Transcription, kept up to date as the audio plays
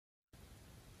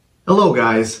Hello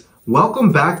guys,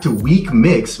 welcome back to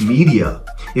Weekmix Media.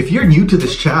 If you're new to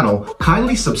this channel,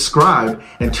 kindly subscribe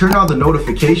and turn on the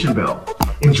notification bell.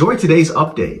 Enjoy today's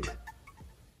update.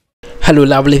 Hello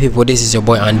lovely people, this is your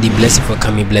boy Andy. Bless you for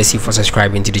coming, bless you for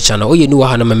subscribing to the channel. Oh, you know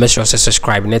how to make sure to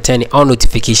subscribe and turn on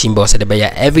notification bell so that by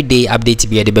everyday update to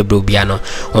be a debut biano.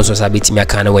 Also sabit me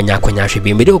akana when yakonya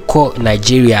hwe be ko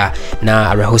Nigeria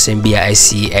na arehosem bia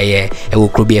IC e wo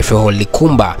krobi efe ho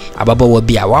Likomba ababa wa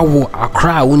bia wawo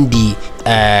akra undi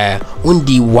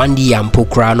 1 year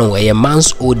mpokra no a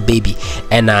months old baby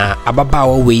and ababa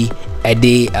wa we e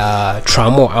de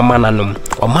trauma amananom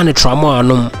o man trauma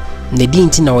anom the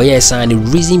dinti na oyes and the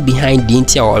reason behind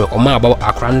dinti or ma about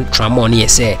akran trauma on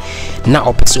say na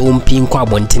opese ompi nkwa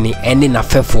abontene ene na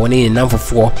fefo ne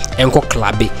namfofo enko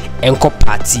club enko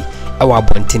party awa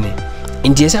abontene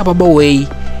nti ese ababa we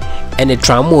ene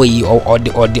trauma yi or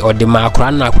the ma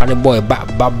akran na akran boy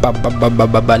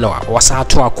ba na wasa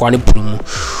to akran prumu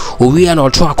owi na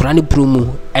to akran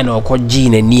prumu ene okoji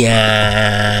na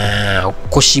nia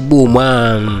koshibo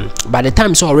man. By the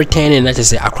time so returning that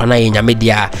is akrana nyame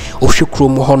dia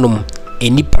ohwekrom honum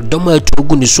enipa doma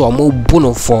atogu ni so omo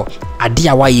bono for ade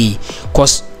awaye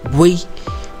cause we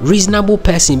reasonable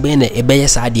person be na ebeye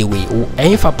saade we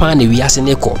enfa pa na wi ase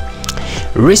ne ko.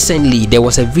 Recently there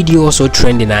was a video also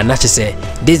trending and that say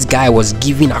this guy was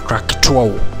giving a crack to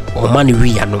or man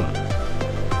we anom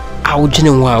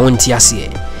awjene wa wonti ase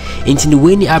into the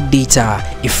way update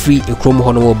if free a chrome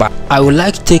hono ba. I would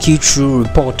like to take you through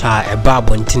reporter a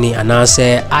babontini and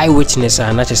answer eyewitness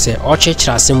and not to say or church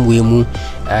rasem we mu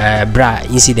bra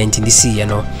incident in the sea, you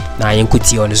know. Now you could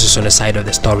see on the side of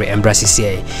the story and bra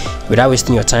CCA. Without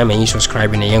wasting your time and you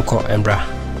subscribing and yanko and bra.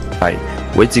 Hi,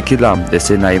 wait to kill him. They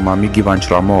say na mommy give and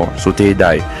tramo so they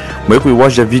die. Make we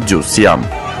watch the video, see him.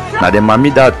 Now the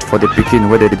mommy that for the Pikin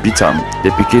where they beat him. The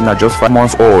Pikin are just 5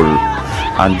 months old.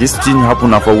 And this thing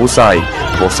happened for Wusai,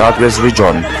 for Southwest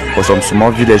region, for some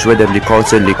small village where they call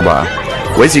say Likomba.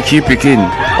 Where's the key Pikin?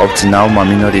 Up to now,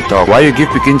 mommy no they talk. Why you give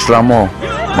Pikin tramo?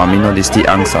 Mommy no they still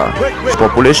answer.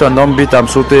 Population don't beat them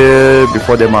so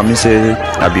before the mommy say,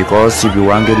 because if you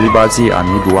want get liberty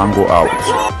and if you want go out.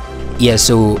 Yeah,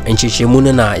 so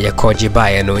enchichemuna na ya koje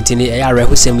ba no ntini ya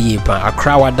rehusem yi pa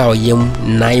akra wada oyem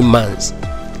 9 months.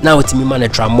 Now utimi man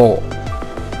tramo.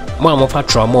 Mama fa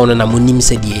tramo no na munim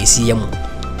se die esi yam.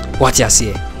 What you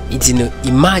say? It's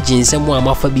imagine someone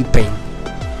amafa bi pen.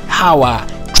 How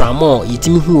tramo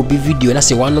yitimi hu obi video na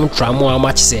say one tramo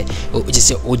amach say o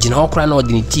say ogina okra na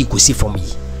odiniti kosi from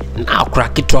yi. Na okra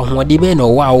kitwa ho de be na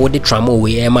wa wo de tramo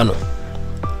we e ma no.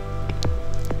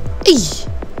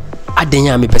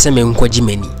 Adenya me pese me nko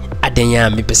jimeni. Adenya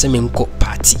me pese me nko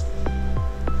party.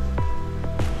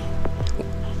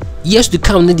 Yes to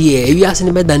come na the we ask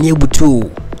ni be dan ebutu.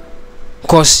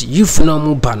 Cause you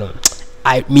phenomenal bano.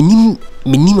 I minim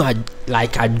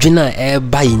like adwena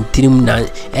eba intrim na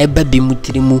eba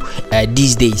bemutirimu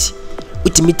these days.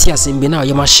 Utimiti asembe na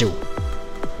yema hyew.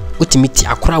 Utimiti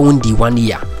akora wondi 1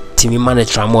 year. Timi man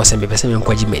tramo asembe pese me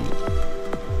nko jimeni.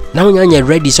 Na wonya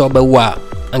ready so obewo a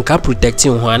anka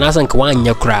protecting ho anasa nka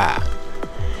wanya kra.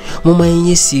 Mama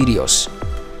yenye serious.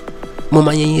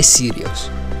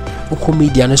 Uko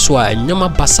media no so a nyama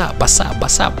basa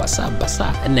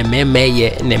and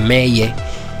meye.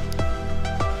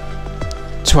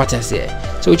 So what I say.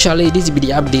 So Charlie, this will be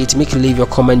the update. Make leave your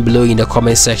comment below in the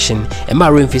comment section. And my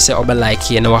room face over like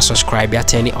here and subscribe. You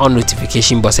turn on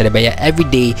notification bell so that every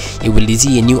day you will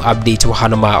see a new update to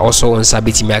Hanoma also on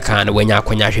Sabiti Makan when you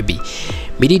are be.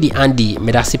 Me did Andy,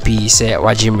 me recipe say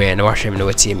wajimre and wash him no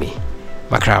me.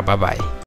 Makra bye bye.